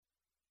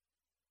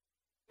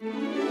God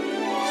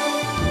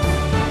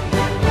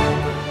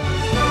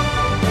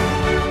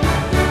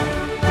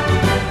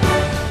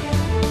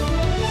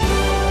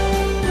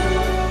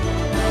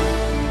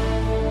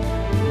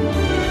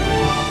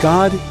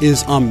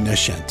is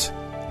omniscient.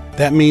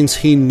 That means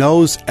He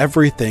knows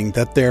everything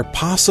that there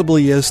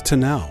possibly is to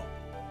know.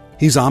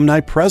 He's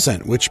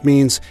omnipresent, which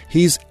means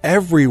He's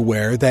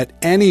everywhere that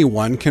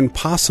anyone can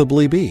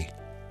possibly be.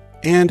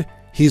 And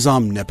He's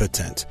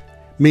omnipotent,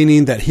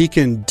 meaning that He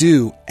can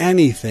do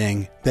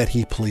anything that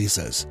He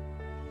pleases.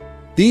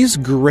 These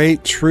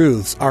great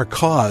truths are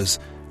cause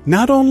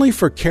not only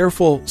for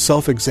careful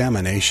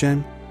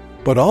self-examination,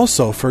 but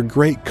also for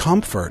great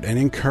comfort and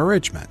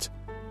encouragement.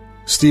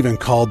 Stephen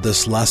called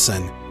this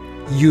lesson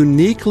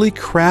uniquely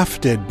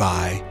crafted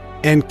by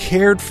and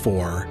cared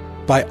for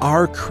by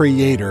our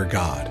Creator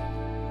God.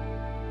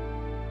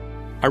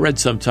 I read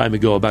some time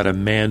ago about a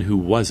man who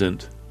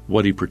wasn't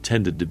what he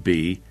pretended to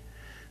be.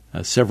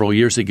 Several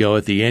years ago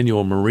at the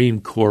annual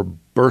Marine Corps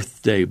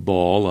birthday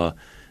ball, a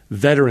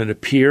veteran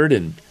appeared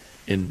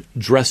in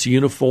dress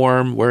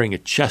uniform, wearing a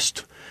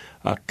chest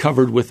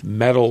covered with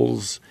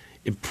medals,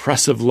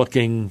 impressive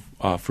looking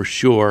for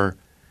sure.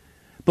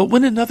 But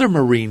when another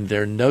Marine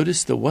there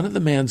noticed that one of the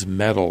man's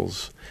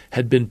medals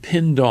had been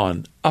pinned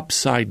on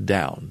upside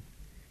down,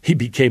 he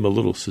became a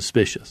little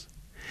suspicious.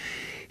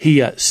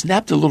 He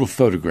snapped a little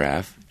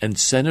photograph and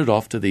sent it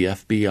off to the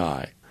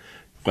FBI.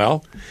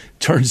 Well,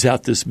 turns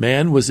out this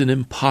man was an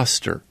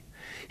imposter.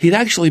 He'd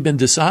actually been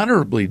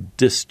dishonorably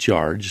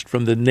discharged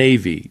from the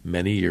Navy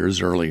many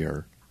years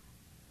earlier.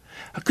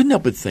 I couldn't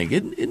help but think,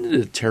 isn't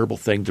it a terrible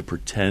thing to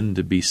pretend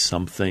to be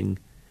something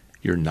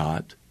you're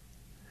not?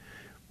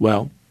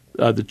 Well,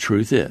 the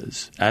truth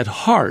is, at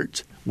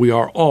heart, we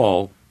are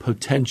all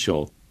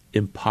potential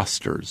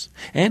imposters,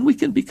 and we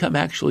can become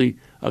actually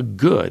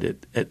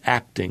good at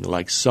acting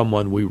like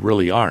someone we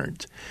really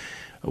aren't.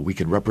 We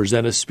can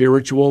represent a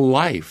spiritual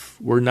life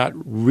we're not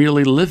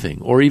really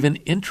living or even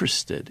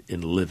interested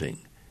in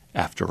living,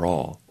 after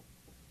all.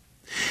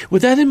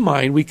 With that in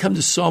mind, we come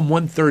to Psalm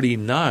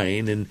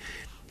 139,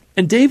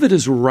 and David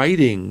is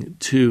writing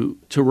to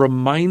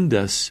remind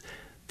us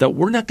that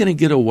we're not going to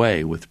get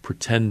away with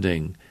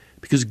pretending,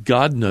 because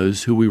God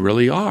knows who we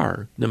really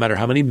are, no matter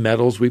how many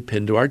medals we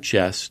pin to our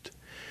chest.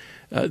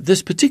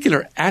 This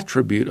particular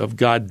attribute of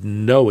God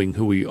knowing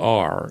who we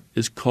are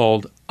is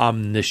called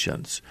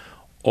omniscience,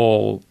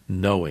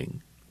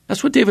 all-knowing.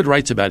 That's what David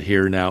writes about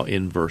here now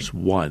in verse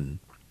 1.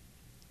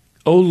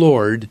 O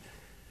Lord,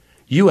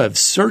 you have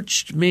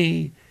searched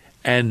me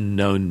and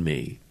known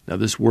me. Now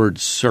this word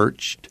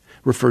searched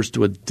refers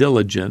to a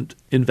diligent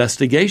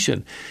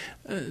investigation.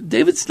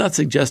 David's not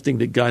suggesting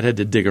that God had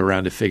to dig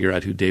around to figure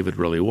out who David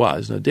really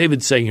was. Now,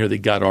 David's saying here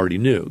that God already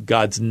knew.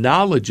 God's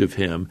knowledge of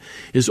him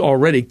is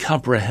already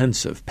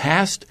comprehensive,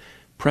 past,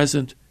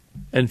 present,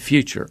 and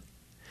future.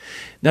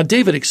 Now,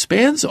 David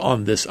expands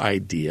on this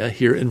idea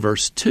here in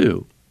verse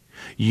 2.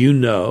 You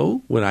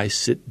know when I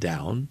sit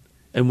down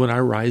and when I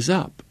rise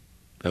up.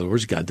 In other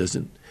words, God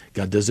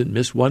doesn't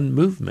miss one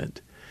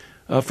movement.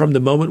 From the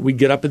moment we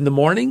get up in the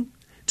morning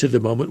to the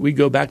moment we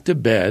go back to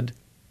bed,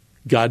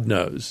 God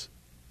knows.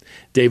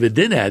 David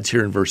then adds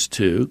here in verse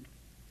 2,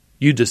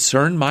 you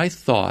discern my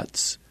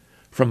thoughts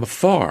from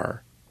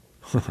afar.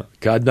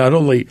 God not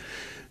only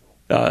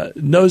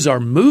knows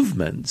our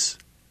movements,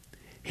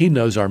 He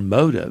knows our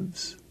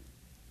motives.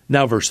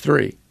 Now verse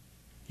 3,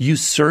 you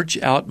search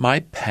out my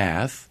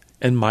path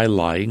and my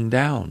lying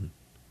down.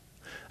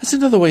 That's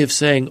another way of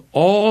saying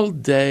all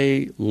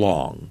day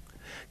long,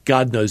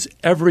 God knows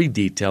every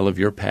detail of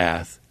your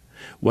path,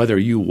 whether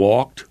you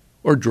walked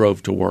or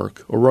drove to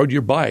work or rode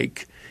your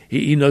bike.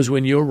 He knows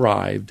when you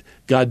arrived.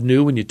 God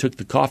knew when you took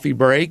the coffee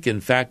break.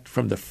 In fact,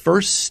 from the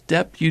first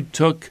step you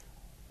took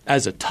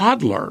as a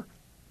toddler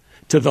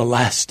to the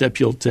last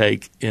step you'll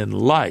take in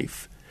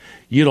life,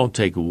 you don't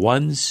take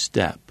one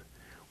step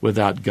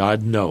without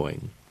God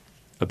knowing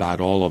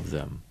about all of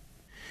them.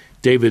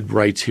 David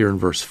writes here in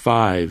verse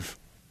 5,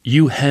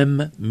 you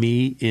hem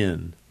me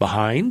in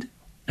behind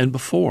and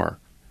before,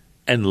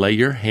 and lay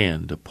your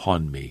hand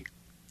upon me.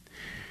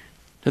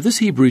 Now, this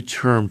Hebrew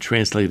term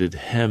translated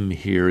hem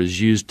here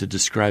is used to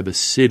describe a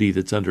city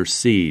that's under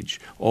siege.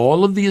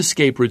 All of the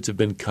escape routes have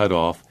been cut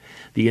off.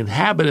 The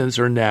inhabitants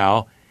are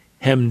now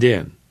hemmed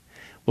in.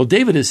 Well,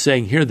 David is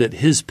saying here that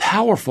his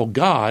powerful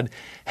God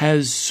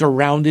has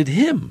surrounded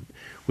him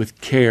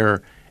with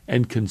care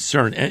and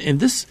concern.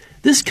 And this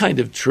kind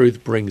of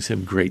truth brings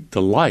him great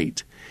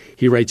delight.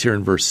 He writes here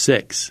in verse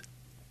 6,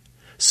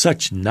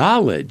 such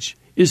knowledge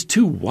is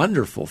too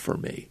wonderful for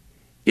me.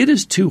 It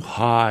is too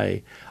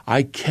high.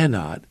 I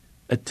cannot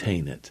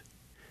attain it.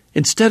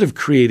 Instead of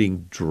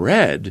creating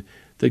dread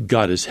that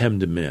God has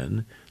hemmed him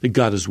in, that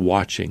God is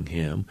watching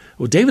him,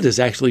 well, David is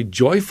actually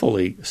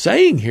joyfully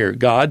saying here,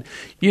 God,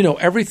 you know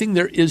everything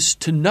there is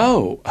to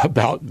know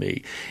about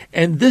me.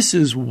 And this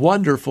is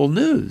wonderful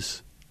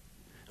news.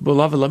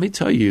 Beloved, let me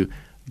tell you,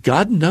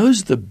 God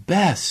knows the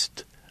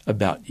best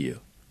about you.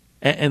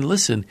 And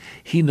listen,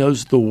 He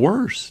knows the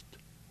worst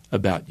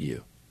about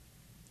you.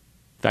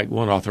 In fact,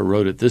 one author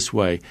wrote it this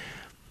way,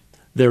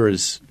 there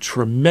is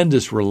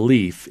tremendous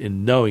relief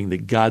in knowing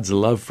that God's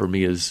love for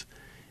me is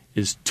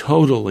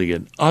totally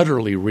and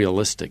utterly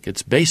realistic.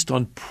 It's based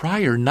on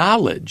prior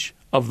knowledge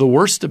of the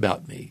worst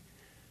about me,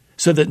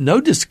 so that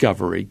no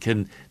discovery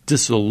can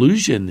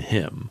disillusion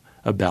him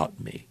about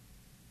me.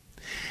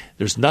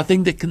 There's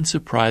nothing that can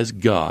surprise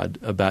God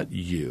about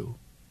you.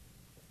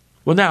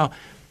 Well, now,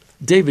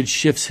 David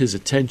shifts his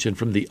attention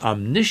from the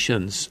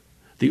omniscience,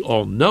 the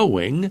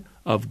all-knowing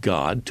of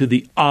God, to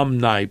the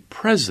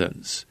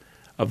omnipresence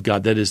of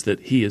God. That is, that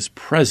he is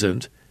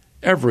present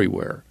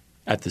everywhere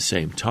at the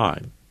same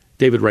time.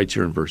 David writes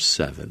here in verse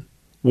 7,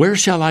 "Where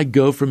shall I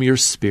go from your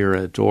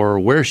spirit, or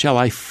where shall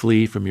I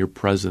flee from your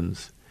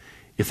presence?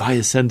 If I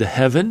ascend to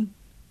heaven,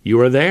 you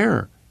are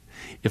there.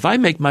 If I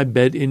make my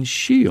bed in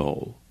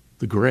Sheol,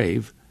 the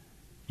grave,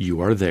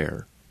 you are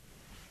there."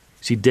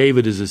 See,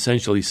 David is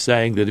essentially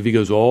saying that if he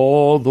goes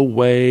all the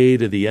way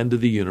to the end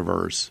of the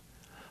universe,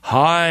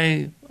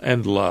 high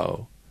and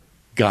low,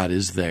 God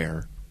is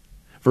there.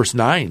 Verse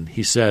 9,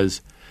 he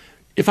says,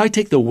 "If I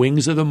take the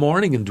wings of the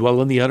morning and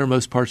dwell in the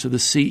uttermost parts of the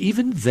sea,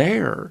 even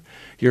there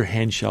your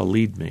hand shall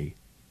lead me,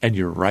 and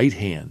your right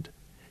hand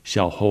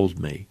shall hold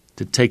me."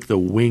 To take the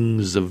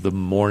wings of the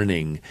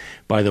morning,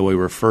 by the way,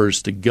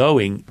 refers to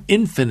going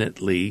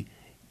infinitely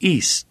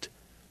east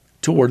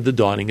toward the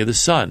dawning of the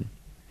sun.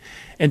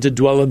 And to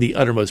dwell in the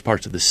uttermost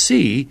parts of the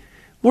sea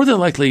more than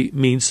likely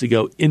means to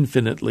go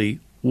infinitely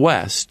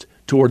west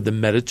toward the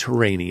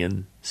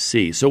Mediterranean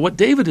Sea. So what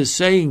David is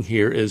saying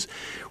here is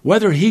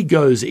whether he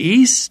goes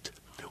east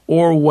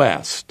or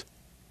west,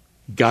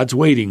 God's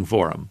waiting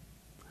for him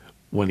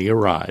when he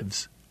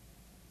arrives.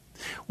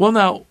 Well,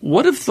 now,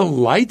 what if the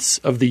lights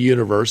of the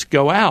universe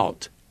go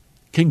out?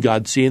 Can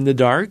God see in the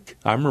dark?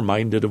 I'm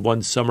reminded of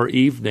one summer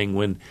evening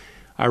when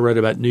I read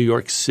about New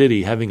York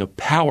City having a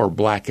power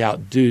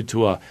blackout due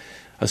to a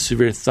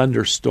severe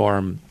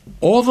thunderstorm.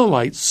 All the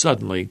lights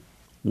suddenly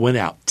went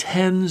out.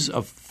 Tens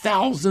of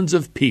thousands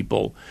of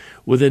people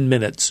within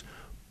minutes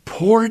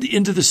poured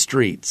into the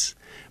streets,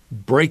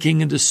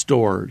 breaking into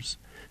stores,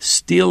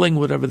 stealing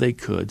whatever they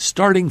could,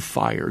 starting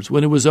fires.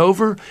 When it was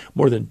over,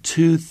 more than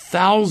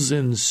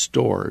 2,000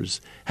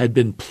 stores had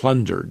been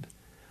plundered.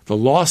 The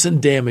loss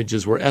and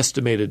damages were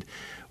estimated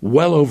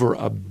well over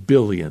 $1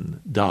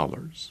 billion.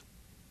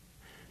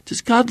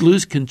 Does God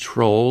lose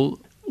control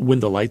when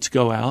the lights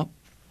go out?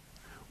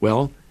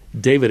 Well,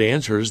 David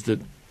answers that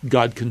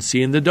God can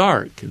see in the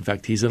dark. In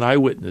fact, he's an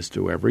eyewitness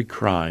to every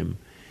crime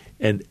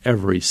and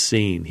every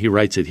scene. He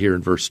writes it here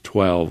in verse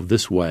 12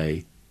 this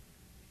way,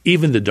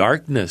 "Even the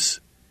darkness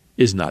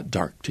is not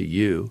dark to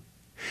you.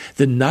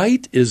 The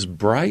night is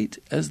bright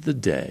as the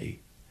day,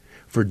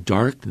 for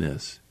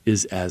darkness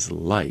is as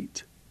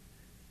light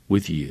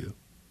with you."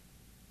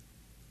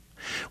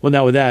 Well,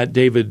 now with that,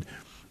 David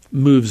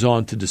moves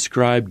on to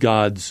describe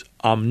God's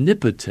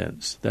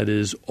omnipotence, that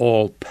is,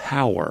 all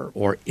power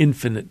or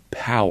infinite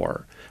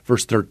power.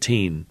 Verse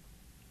 13,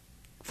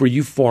 "For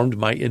you formed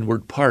my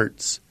inward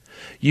parts.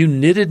 You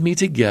knitted me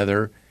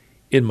together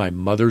in my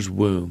mother's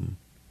womb."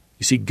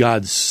 You see,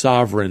 God's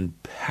sovereign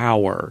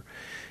power,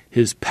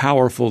 his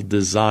powerful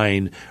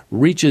design,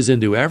 reaches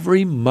into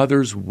every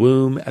mother's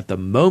womb at the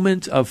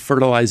moment of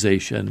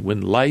fertilization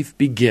when life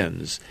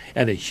begins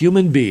and a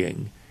human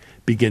being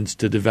begins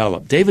to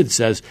develop. David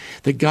says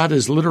that God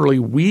is literally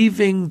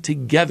weaving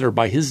together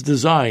by his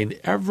design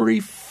every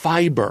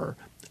fiber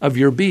of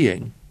your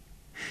being.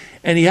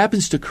 And he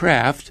happens to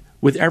craft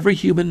with every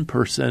human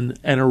person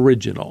an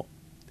original.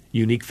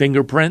 Unique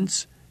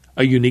fingerprints,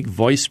 a unique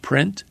voice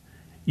print,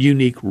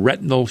 unique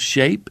retinal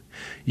shape.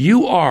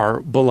 You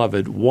are,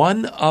 beloved,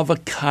 one of a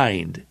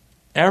kind.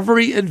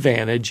 Every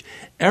advantage,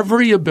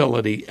 every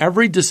ability,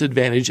 every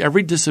disadvantage,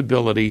 every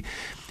disability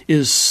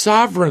is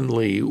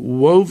sovereignly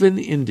woven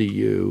into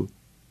you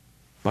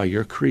by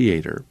your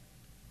Creator.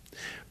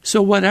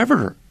 So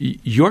whatever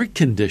your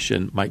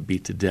condition might be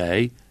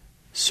today,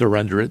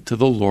 surrender it to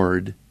the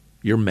Lord,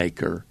 your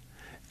Maker.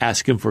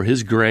 Ask Him for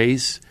His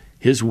grace,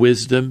 His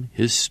wisdom,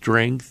 His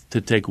strength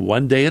to take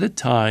one day at a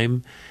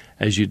time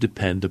as you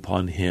depend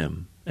upon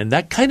Him. And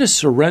that kind of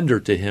surrender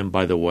to Him,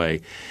 by the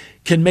way,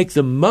 can make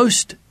the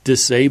most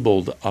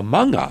disabled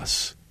among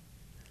us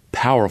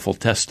powerful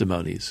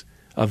testimonies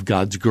of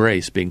God's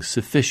grace being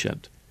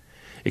sufficient.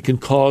 It can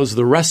cause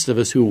the rest of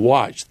us who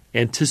watch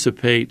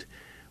anticipate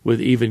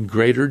with even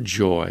greater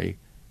joy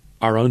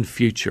our own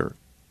future.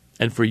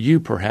 And for you,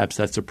 perhaps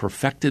that's a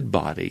perfected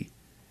body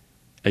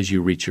as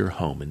you reach your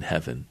home in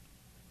heaven.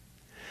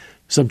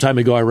 Some time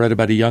ago, I read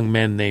about a young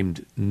man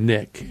named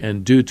Nick,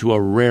 and due to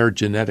a rare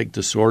genetic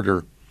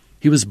disorder,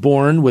 he was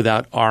born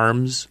without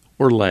arms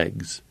or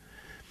legs.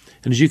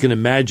 And as you can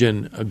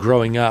imagine,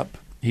 growing up,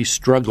 he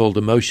struggled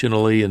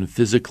emotionally and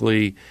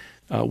physically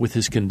with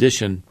his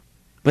condition.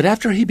 But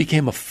after he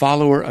became a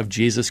follower of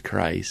Jesus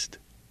Christ,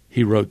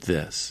 he wrote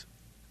this: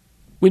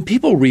 "When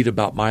people read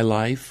about my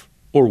life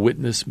or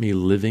witness me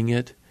living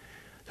it,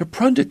 they're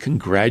prone to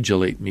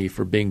congratulate me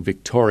for being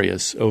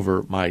victorious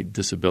over my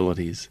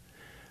disabilities.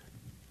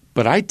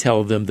 But I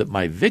tell them that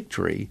my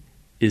victory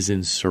is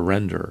in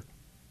surrender,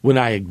 when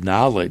I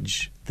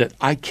acknowledge that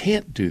I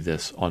can't do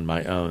this on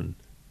my own.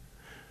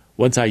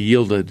 Once I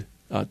yielded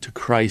to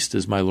Christ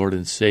as my Lord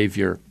and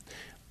Savior,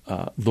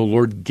 the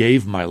Lord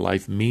gave my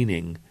life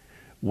meaning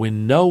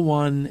when no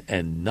one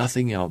and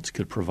nothing else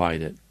could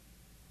provide it.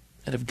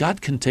 And if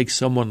God can take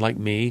someone like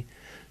me,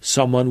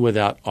 someone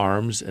without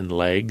arms and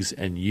legs,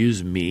 and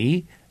use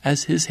me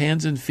as his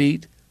hands and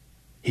feet,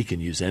 he can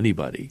use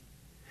anybody.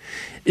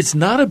 It's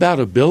not about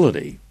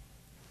ability.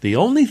 The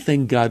only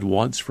thing God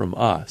wants from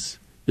us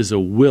is a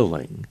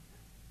willing,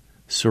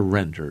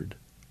 surrendered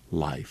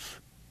life.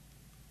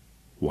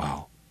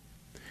 Wow.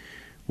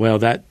 Well,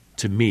 that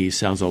to me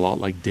sounds a lot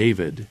like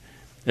David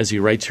as he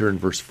writes here in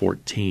verse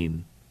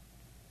 14.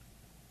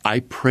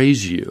 I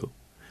praise you,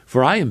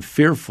 for I am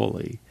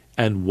fearfully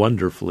and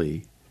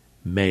wonderfully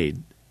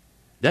made.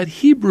 That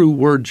Hebrew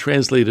word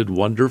translated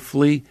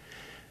wonderfully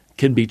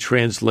can be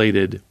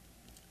translated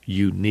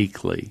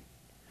uniquely.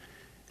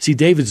 See,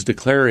 David's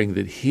declaring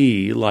that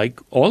he, like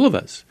all of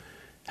us,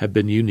 have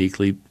been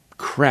uniquely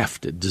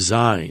crafted,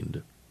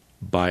 designed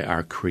by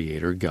our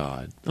Creator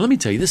God. Now, let me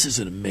tell you, this is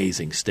an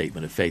amazing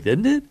statement of faith,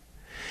 isn't it?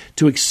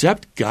 To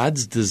accept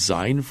God's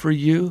design for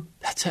you,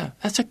 that's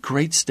a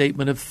great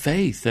statement of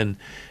faith and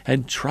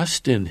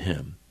trust in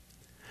Him.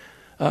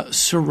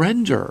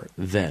 Surrender,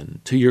 then,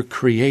 to your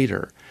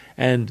Creator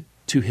and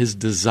to His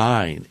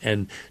design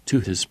and to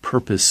His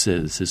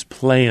purposes, His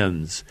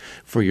plans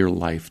for your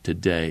life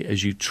today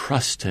as you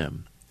trust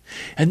Him.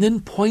 And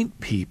then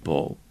point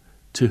people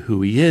to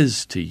who He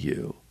is to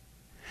you.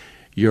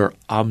 Your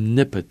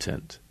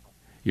omnipotent,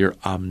 your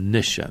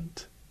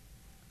omniscient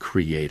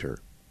Creator.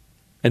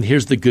 And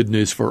here's the good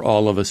news for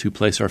all of us who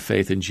place our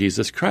faith in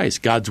Jesus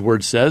Christ. God's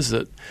Word says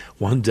that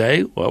one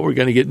day, we're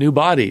going to get new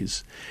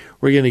bodies.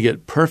 We're going to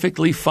get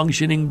perfectly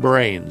functioning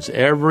brains,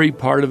 every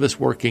part of us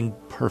working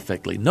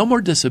perfectly. No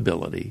more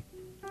disability,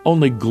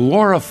 only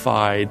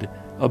glorified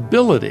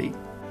ability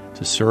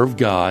to serve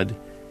God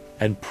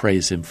and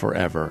praise Him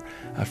forever.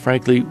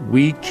 Frankly,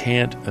 we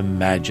can't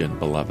imagine,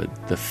 beloved,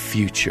 the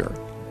future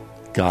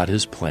God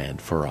has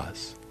planned for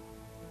us.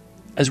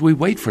 As we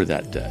wait for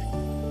that day,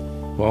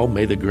 well,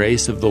 may the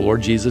grace of the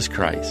Lord Jesus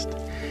Christ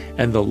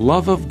and the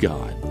love of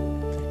God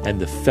and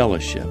the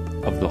fellowship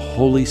of the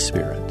Holy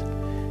Spirit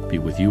be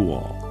with you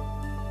all.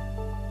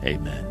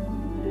 Amen.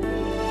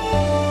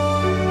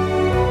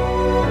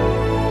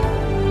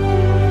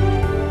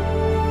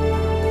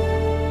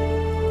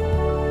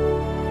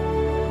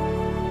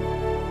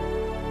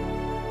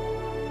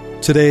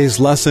 Today's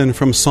lesson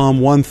from Psalm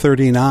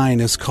 139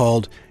 is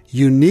called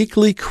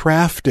Uniquely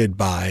Crafted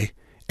by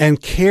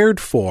and Cared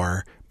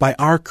for by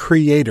Our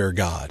Creator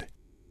God.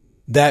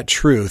 That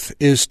truth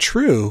is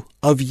true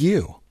of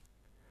you.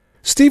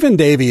 Stephen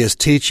Davey is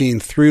teaching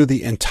through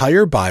the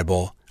entire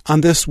Bible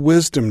on this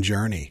wisdom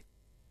journey.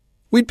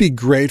 We'd be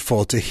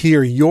grateful to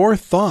hear your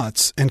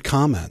thoughts and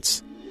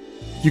comments.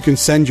 You can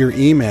send your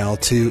email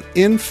to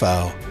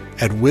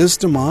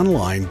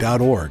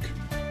info@wisdomonline.org.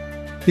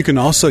 You can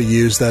also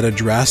use that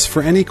address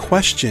for any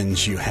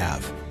questions you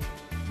have.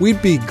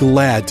 We'd be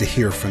glad to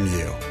hear from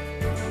you.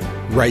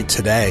 Write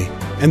today,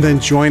 and then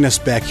join us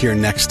back here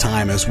next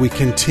time as we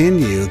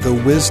continue the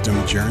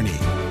wisdom journey.